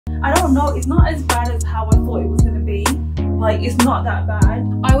I don't know, it's not as bad as how I thought it was going to be. Like, it's not that bad.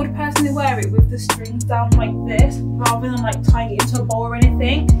 I would personally wear it with the strings down like this rather than like tying it into a bow or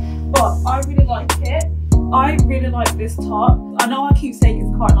anything. But I really like it. I really like this top. I know I keep saying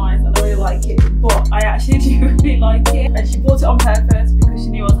it's quite nice and I really like it, but I actually do really like it. And she bought it on purpose because she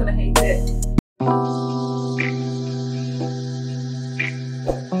knew I was going to hate it.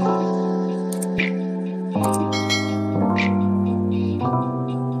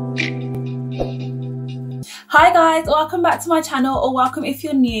 Hi guys, welcome back to my channel, or welcome if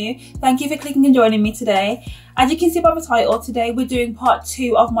you're new. Thank you for clicking and joining me today. As you can see by the title, today we're doing part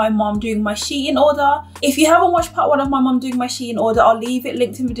 2 of my mom doing my Shein order. If you haven't watched part 1 of my mom doing my Shein order, I'll leave it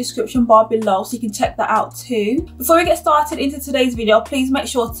linked in the description bar below so you can check that out too. Before we get started into today's video, please make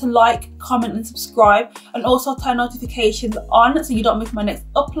sure to like, comment and subscribe, and also turn notifications on so you don't miss my next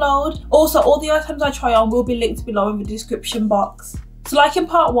upload. Also, all the items I try on will be linked below in the description box. So like in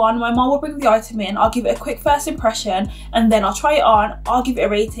part 1, my mom will bring the item in, I'll give it a quick first impression, and then I'll try it on, I'll give it a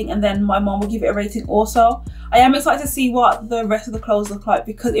rating, and then my mom will give it a rating also. I am excited to see what the rest of the clothes look like,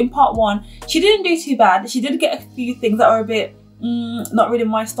 because in part 1, she didn't do too bad. She did get a few things that were a bit, not really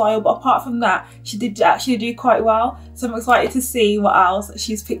my style, but apart from that, she did actually do quite well. So I'm excited to see what else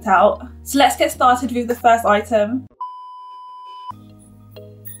she's picked out. So let's get started with the first item.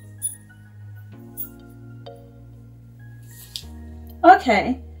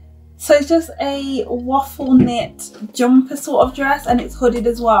 Okay, so it's just a waffle knit jumper sort of dress, and it's hooded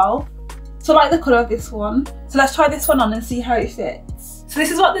as well. So I like the colour of this one. So let's try this one on and see how it fits. So this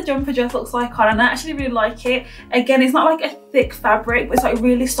is what the jumper dress looks like on, and I actually really like it. Again, it's not like a thick fabric, but it's like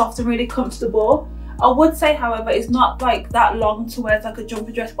really soft and really comfortable. I would say, however, it's not like that long to wear as like a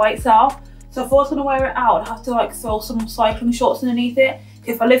jumper dress by itself. So if I was going to wear it out, I'd have to like throw some cycling shorts underneath it.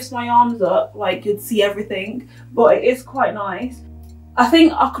 If I lift my arms up, like you'd see everything, but it is quite nice. I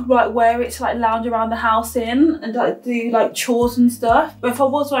think I could like wear it to like lounge around the house in and like do like chores and stuff. But if I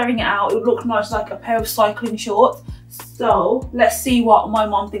was wearing it out, it would look nice like a pair of cycling shorts. So let's see what my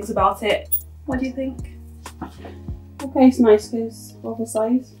mom thinks about it. What do you think? Okay, it's nice because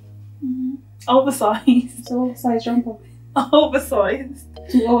oversized. Oversized? It's an oversized jumper. Oversized?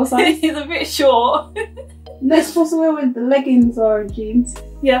 Too oversized? It's a bit short. They're supposed to wear with the leggings or jeans.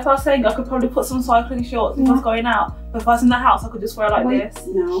 Yeah, if I was saying I could probably put some cycling shorts if I was going out. But if I was in the house, I could just wear it like this.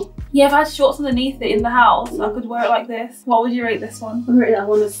 No. Yeah, if I had shorts underneath it in the house, I could wear it like this. What would you rate this one? I rate that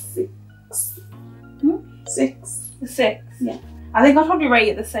one a 6. 6. A 6? Yeah. I think I'd probably rate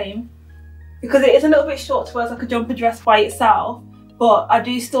it the same. Because it is a little bit short to wear as like a jumper dress by itself. But I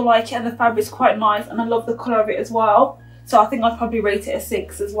do still like it, and the fabric's quite nice, and I love the colour of it as well. So I think I'd probably rate it a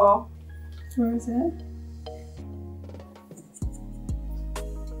 6 as well. Where is it?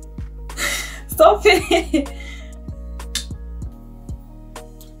 Stop it!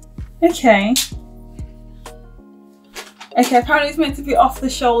 Okay, apparently it's meant to be off the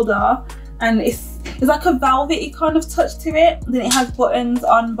shoulder, and it's like a velvety kind of touch to it. Then it has buttons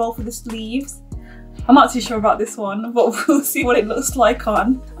on both of the sleeves. I'm not too sure about this one, but we'll see what it looks like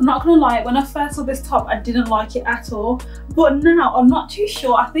on. I'm not gonna lie, when I first saw this top, I didn't like it at all. But now I'm not too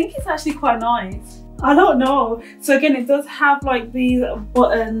sure. I think it's actually quite nice. I don't know. So again, it does have like these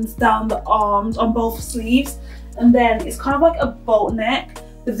buttons down the arms on both sleeves, and then it's kind of like a boat neck.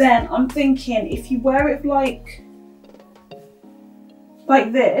 But then I'm thinking, if you wear it like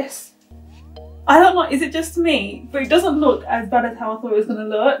this, I don't know, is it just me? But it doesn't look as bad as how I thought it was gonna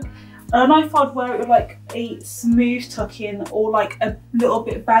look. I don't know if I'd wear it with like a smooth tuck in or like a little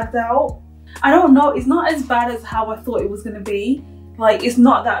bit bagged out. I don't know, it's not as bad as how I thought it was gonna be. Like, it's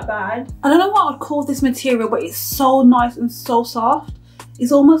not that bad. I don't know what I'd call this material, but it's so nice and so soft.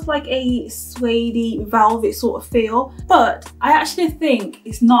 It's almost like a suede velvet sort of feel, but I actually think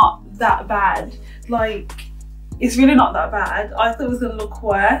it's not that bad. Like, it's really not that bad. I thought it was gonna look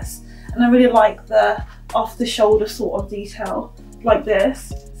worse, and I really like the off the shoulder sort of detail like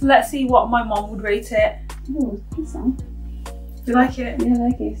this. So let's see what my mom would rate it. Oh, it's nice. Do you like it? Yeah, I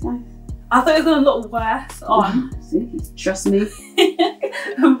like it. It's nice. I thought it was gonna look worse on. Trust me.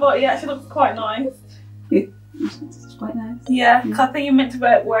 But yeah, she looks quite nice. It's quite nice. Yeah, because I think you're meant to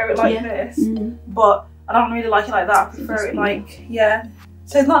wear it like this, but I don't really like it like that. I prefer it like, yeah.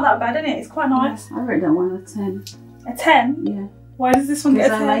 So it's not that bad, is it? It's quite nice. I rate that one a 10. A 10? Yeah. Why does this one get a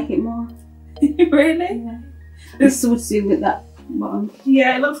 10? I like it more. Really? Yeah. This would suit with that bottom.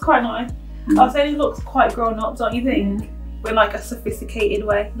 Yeah, it looks quite nice. I was saying it looks quite grown up, don't you think? But in like a sophisticated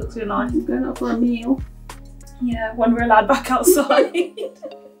way. It looks really nice. I'm going out for a meal. Yeah, when we're allowed back outside.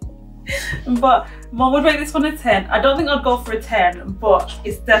 But Mom would rate this one a 10. I don't think I'd go for a 10, but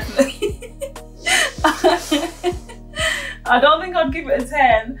it's definitely I don't think I'd give it a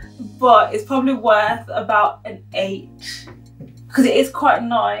 10, but it's probably worth about an 8 because it is quite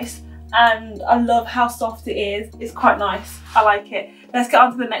nice and I love how soft it is. It's quite nice. I like it. Let's get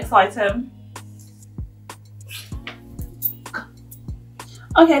on to the next item.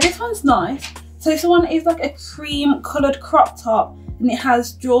 Okay, this one's nice. So this one is like a cream coloured crop top and it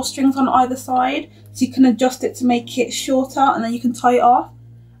has drawstrings on either side, so you can adjust it to make it shorter and then you can tie it off.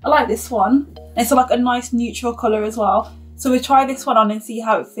 I like this one. It's like a nice neutral colour as well. So we'll try this one on and see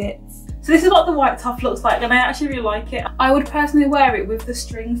how it fits. So this is what the white top looks like and I actually really like it. I would personally wear it with the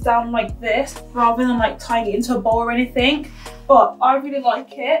strings down like this rather than like tying it into a bow or anything. But I really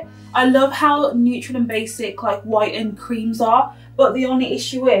like it. I love how neutral and basic like white and creams are. But the only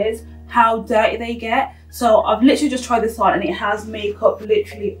issue is how dirty they get. So I've literally just tried this on and it has makeup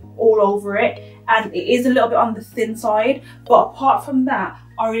literally all over it. And it is a little bit on the thin side. But apart from that,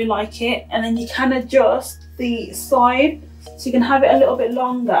 I really like it. And then you can adjust the side so you can have it a little bit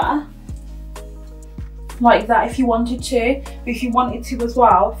longer. Like that if you wanted to. But if you wanted to as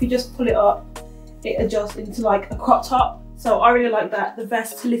well, if you just pull it up, it adjusts into like a crop top. So I really like that, the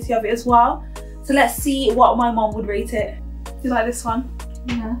versatility of it as well. So let's see what my mom would rate it. Do you like this one?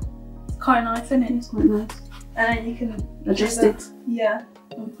 Yeah. It's quite nice, isn't it? It's quite nice. And then you can adjust it. Yeah,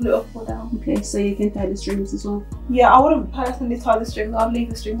 and pull it up or down. Okay, so you can tie the strings as well. Yeah, I wouldn't personally tie the strings. I'd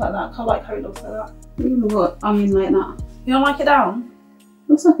leave the strings like that. I like how it looks like that. You know what? I mean like that. You don't like it down?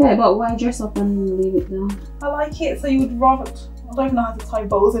 Looks okay, but why dress up and leave it down? I like it, so you would rather, I don't even know how to tie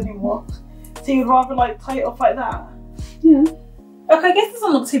bows anymore. So you'd rather like tie it up like that? Yeah. Okay, I guess it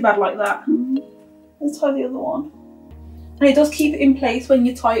doesn't look too bad like that. Let's tie the other one. And it does keep it in place when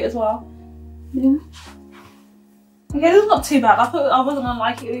you tie it as well. Yeah. Okay, this is not too bad. I thought I wasn't gonna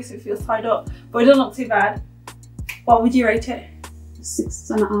like it, at least it feels tied up. But it doesn't look too bad. What would you rate it?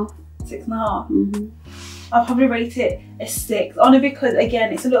 6.5. 6.5? I'll probably rate it a 6. Only because,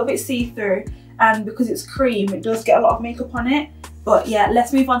 again, it's a little bit see-through. And because it's cream, it does get a lot of makeup on it. But yeah,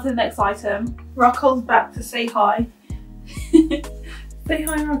 let's move on to the next item. Rocco's back to say hi. Say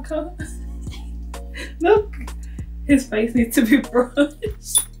hi, Rocco. Look, his face needs to be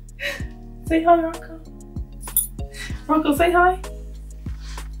brushed. Say hi, Rocco. Rocco, say hi.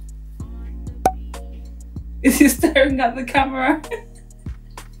 Is he staring at the camera?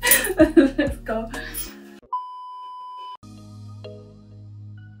 Let's go.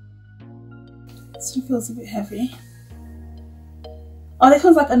 This one feels a bit heavy. Oh, this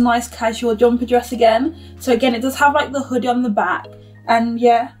one's like a nice casual jumper dress again. So again, it does have like the hoodie on the back. And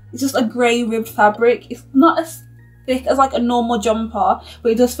yeah, it's just a grey ribbed fabric. It's not as thick as like a normal jumper,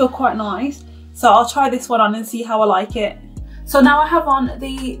 but it does feel quite nice. So I'll try this one on and see how I like it. So now I have on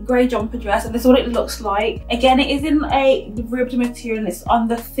the grey jumper dress and this is what it looks like. Again, it is in a ribbed material and it's on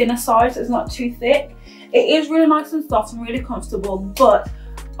the thinner side, so it's not too thick. It is really nice and soft and really comfortable, but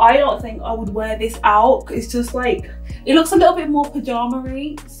I don't think I would wear this out. It's just like, it looks a little bit more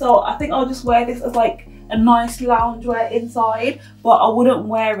pajama-y. So I think I'll just wear this as like a nice loungewear inside, but I wouldn't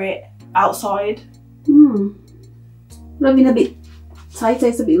wear it outside. I mean, a bit tighter,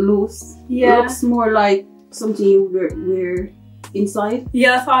 it's a bit loose. Yeah. It looks more like something you wear inside.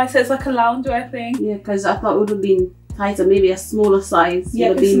 Yeah, that's why I said it's like a loungewear thing. Yeah, because I thought it would have been tighter, maybe a smaller size.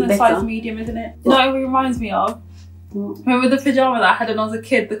 Yeah, it's in a size medium, isn't it? You know what it reminds me of? Remember the pyjama that I had when I was a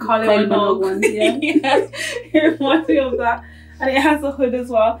kid, the Kylie Minogue one? Yeah. Yeah, it reminds me of that. And it has a hood as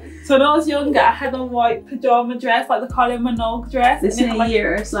well. So when I was younger, I had a white pyjama dress, like the Kylie Minogue dress. The same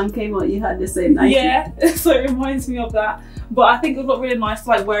year a song came out, you had the same Nike. Yeah, so it reminds me of that. But I think it would look really nice to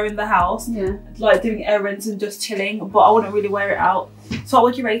like wear in the house. Yeah. Like doing errands and just chilling, but I wouldn't really wear it out. So what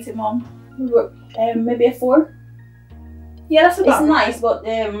would you rate it, Mom? Maybe a 4. Yeah, that's about It's nice, but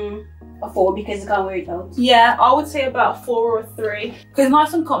a 4 because you can't wear it out. Yeah, I would say about 4 or a 3 because it's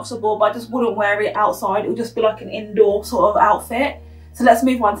nice and comfortable, but I just wouldn't wear it outside. It would just be like an indoor sort of outfit. So let's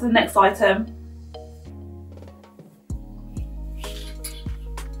move on to the next item.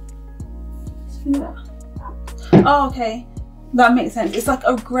 Oh, okay, that makes sense. It's like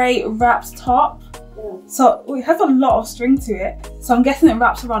a grey wrapped top. So it has a lot of string to it. So I'm guessing it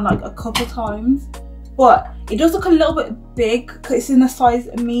wraps around like a couple times. But it does look a little bit big because it's in a size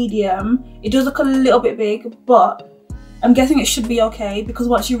medium. It does look a little bit big, but I'm guessing it should be okay because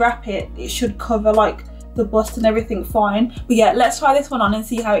once you wrap it, it should cover like the bust and everything fine. But yeah, let's try this one on and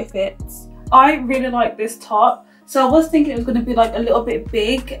see how it fits. I really like this top. So I was thinking it was going to be like a little bit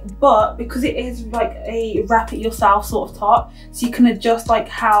big, but because it is like a wrap it yourself sort of top, so you can adjust like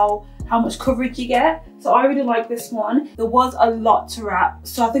how much coverage you get. So I really like this one. There was a lot to wrap,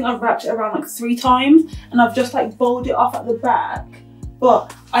 so I think I've wrapped it around like 3 times, and I've just like bowled it off at the back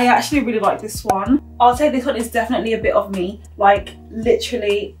but I actually really like this one. I'll say this one is definitely a bit of me. Like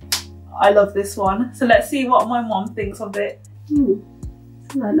literally, I love this one. So let's see what my mom thinks of it. I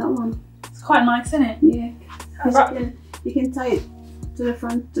like that one. It's quite nice, isn't it? Yeah. You can tie it to the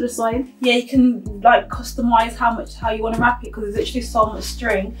front, to the side. Yeah, you can like customize how you want to wrap it because there's literally so much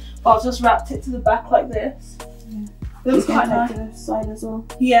string. But I've just wrapped it to the back like this. Yeah. It looks quite nice. To the side as well.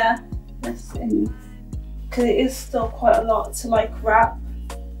 Yeah. Let's see. Because it is still quite a lot to like wrap.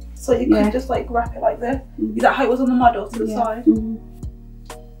 So you could just like wrap it like this. Is that how it was on the model to the side? I don't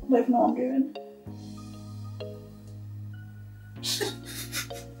even know what I'm doing.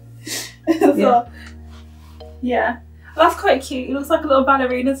 So, yeah. That's quite cute. It looks like a little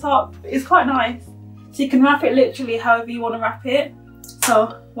ballerina top. It's quite nice. So you can wrap it literally however you want to wrap it.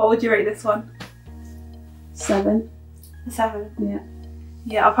 So what would you rate this one? 7. A 7? Yeah.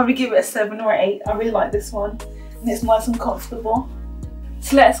 Yeah, I'll probably give it a 7 or 8. I really like this one. And it's nice and comfortable.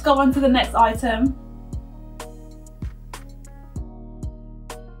 So let's go on to the next item.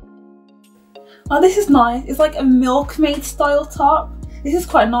 Oh, this is nice. It's like a milkmaid style top. This is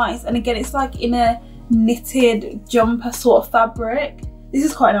quite nice. And again, it's like in a knitted jumper sort of fabric. This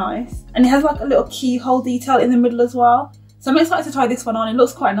is quite nice. And it has like a little keyhole detail in the middle as well. So I'm excited to try this one on. It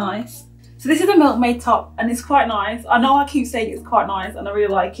looks quite nice. So this is a milkmaid top and it's quite nice. I know I keep saying it's quite nice and I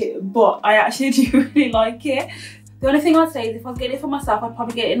really like it, but I actually do really like it. The only thing I'd say is if I was getting it for myself, I'd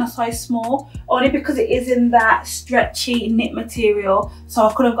probably get it in a size small, only because it is in that stretchy knit material. So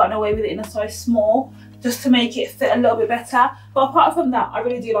I could have gotten away with it in a size small, just to make it fit a little bit better. But apart from that, I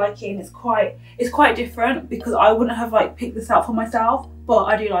really do like it, and it's quite different because I wouldn't have like picked this out for myself, but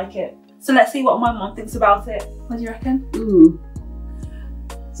I do like it. So let's see what my mom thinks about it. What do you reckon?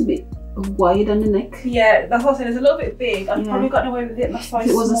 It's a bit wide on the neck. Yeah, that's what I said. It's a little bit big. I'd probably gotten away with it in a size small. If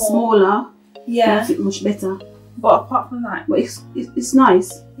it was a smaller, it would fit much better. But apart from that, but it's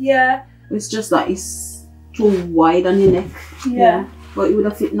nice. Yeah. It's just that it's too wide on your neck. Yeah. But it would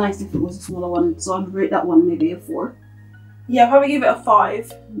have fit nice if it was a smaller one. So I'd rate that one maybe a 4. Yeah, I'll probably give it a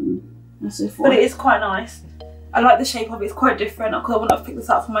 5. That's a 4. But it is quite nice. I like the shape of it. It's quite different because I wouldn't have picked this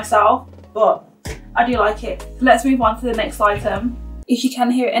out for myself. But I do like it. So let's move on to the next item. If you can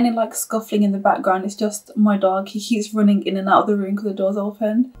hear any like scuffling in the background, it's just my dog. He keeps running in and out of the room because the door's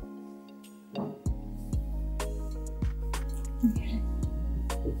open. Okay.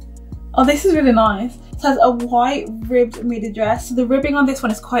 Oh, this is really nice. It has a white ribbed midi dress. So the ribbing on this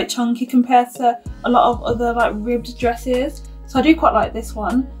one is quite chunky compared to a lot of other like ribbed dresses. So I do quite like this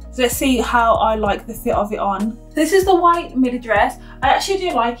one. So let's see how I like the fit of it on. This is the white midi dress. I actually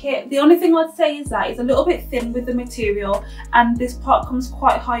do like it. The only thing I'd say is that it's a little bit thin with the material and this part comes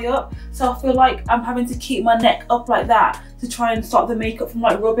quite high up. So I feel like I'm having to keep my neck up like that to try and stop the makeup from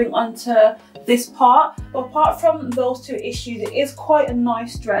like rubbing onto this part. But apart from those two issues, it is quite a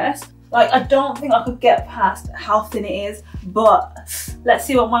nice dress. Like, I don't think I could get past how thin it is, but let's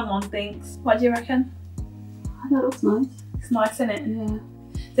see what my mom thinks. What do you reckon? That looks nice. It's nice, isn't it? Yeah.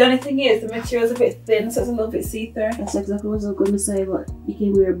 The only thing is, the material's a bit thin, so it's a little bit see-through. That's exactly what I was going to say, but you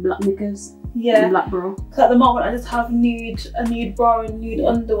can wear black knickers and black bra. Because at the moment, I just have a nude bra and nude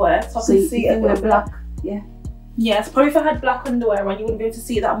underwear, so I can see it a bit black. Yeah. Yes, probably if I had black underwear on, you wouldn't be able to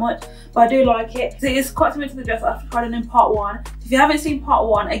see it that much, but I do like it. So it is quite similar to the dress I've tried on in part 1. If you haven't seen part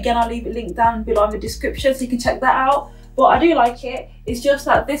 1, again, I'll leave it linked down below in the description so you can check that out. But I do like it. It's just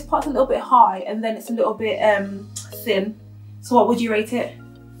that this part's a little bit high and then it's a little bit thin. So what would you rate it?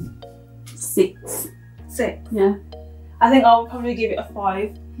 6. 6? Yeah. I think I'll probably give it a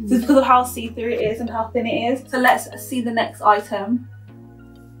 5. Just because of how see-through it is and how thin it is. So let's see the next item.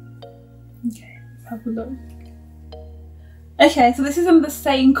 Okay, let's have a look. Okay, so this is in the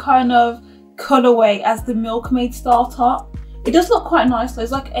same kind of colourway as the milkmaid style top. It does look quite nice though.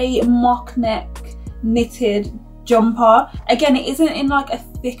 It's like a mock neck knitted jumper. Again, it isn't in like a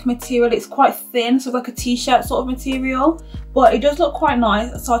thick material, it's quite thin, so it's like a t-shirt sort of material, but it does look quite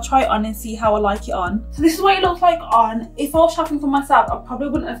nice. So I'll try it on and see how I like it on. So this is what it looks like on. If I was shopping for myself, I probably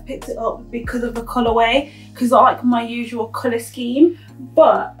wouldn't have picked it up because of the colourway, because I like my usual colour scheme,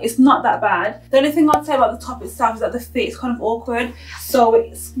 but it's not that bad. The only thing I'd say about the top itself is that the fit is kind of awkward. So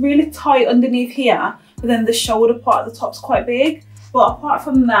it's really tight underneath here, but then the shoulder part of the top's quite big. But apart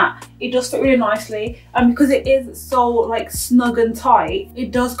from that, it does fit really nicely. And because it is so like snug and tight,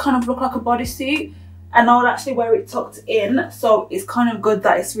 it does kind of look like a bodysuit. And I would actually wear it tucked in. So it's kind of good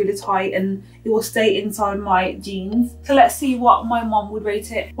that it's really tight and it will stay inside my jeans. So let's see what my mom would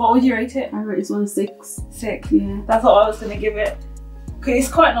rate it. What would you rate it? I rate this one a 6. 6? Yeah. That's what I was going to give it. Okay, it's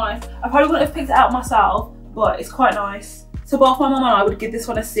quite nice. I probably wouldn't have picked it out myself, but it's quite nice. So both my mom and I would give this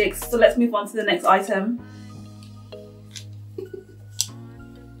one a 6. So let's move on to the next item.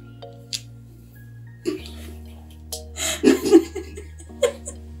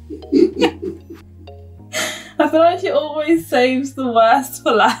 I feel like she always saves the worst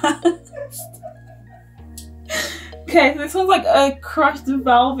for last. Okay, so this one's like a crushed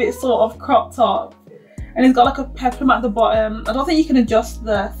velvet sort of crop top. And it's got like a peplum at the bottom. I don't think you can adjust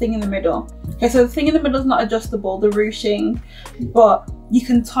the thing in the middle. Okay, so the thing in the middle is not adjustable, the ruching, but you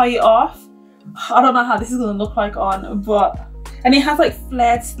can tie it off. I don't know how this is gonna look like on, but, and it has like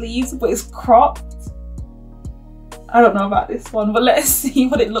flared sleeves, but it's cropped. I don't know about this one, but let's see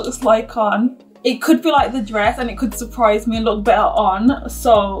what it looks like on. It could be like the dress and it could surprise me and look better on.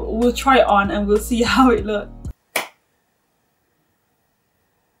 So we'll try it on and we'll see how it looks.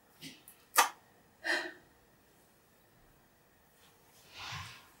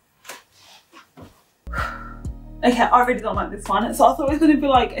 Okay, I really don't like this one. So I thought it was going to be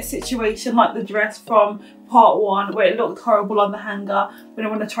like a situation like the dress from part 1 where it looked horrible on the hanger, but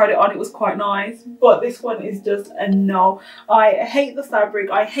when I tried it on it was quite nice. But this one is just a no. I hate the fabric,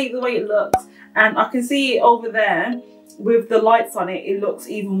 I hate the way it looks, and I can see over there with the lights on it, it looks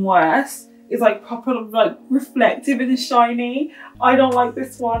even worse. It's like proper like reflective and shiny. I don't like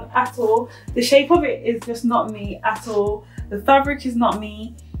this one at all. The shape of it is just not me at all. The fabric is not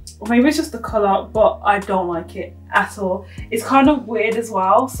me. Or maybe it's just the colour, but I don't like it at all. It's kind of weird as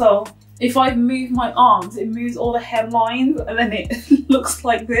well. So if I move my arms, it moves all the hemlines and then it looks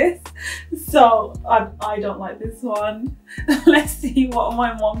like this. So I don't like this one. Let's see what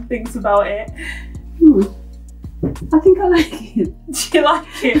my mom thinks about it. I think I like it. Do you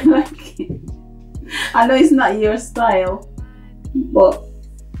like it? I like it. I know it's not your style, but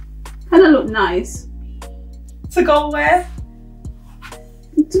kind of look nice. To go where?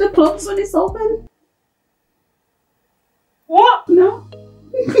 To the clubs when it's open. What? No.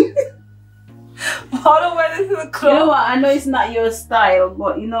 I don't wear this to the club. You know what? I know it's not your style,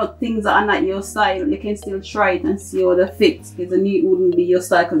 but you know things that are not your style, you can still try it and see how they fit. Because I knew it wouldn't be your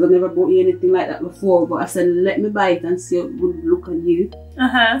style because I never bought you anything like that before. But I said, let me buy it and see how it would look on you.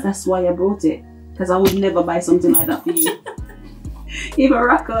 That's why I bought it. Because I would never buy something like that for you. Even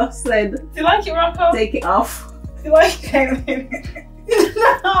Rocco said, do you like it, Rocco? Take it off. Do you like it?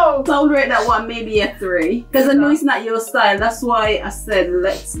 No. So I would rate that one maybe a 3 because I know it's not your style. That's why I said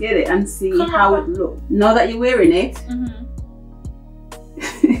let's get it and see how it looks. Now that you're wearing it,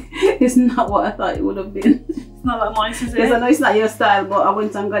 it's not what I thought it would have been. It's not that nice, is it? Because I know it's not your style, but I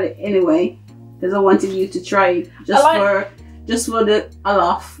went and got it anyway because I wanted you to try it just for the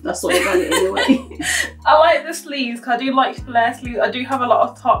laugh. That's why I got it anyway. I like the sleeves because I do like flare sleeves. I do have a lot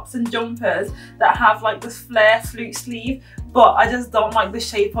of tops and jumpers that have like this flare flute sleeve, but I just don't like the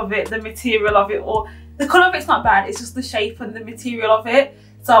shape of it, the material of it, or the colour of it's not bad, it's just the shape and the material of it.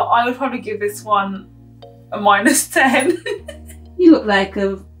 So I would probably give this one a -10. You look like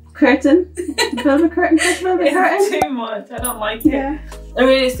a curtain. Velvet curtain, velvet curtain. It's too much, I don't like it. And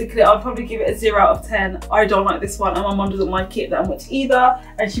realistically, I'd probably give it a 0 out of 10. I don't like this one and my mum doesn't like it that much either.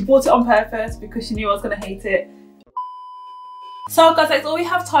 And she bought it on purpose because she knew I was going to hate it. So guys, that's all we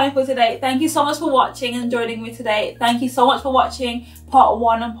have time for today. Thank you so much for watching and joining me today. Thank you so much for watching part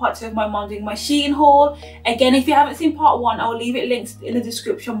 1 and part 2 of my mom doing my Shein haul. Again, if you haven't seen part 1, I'll leave it linked in the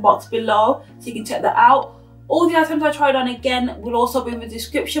description box below so you can check that out. All the items I tried on again will also be in the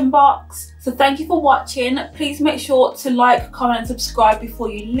description box. So thank you for watching. Please make sure to like, comment and subscribe before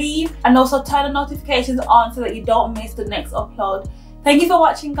you leave. And also turn the notifications on so that you don't miss the next upload. Thank you for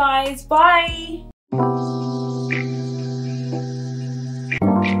watching guys. Bye.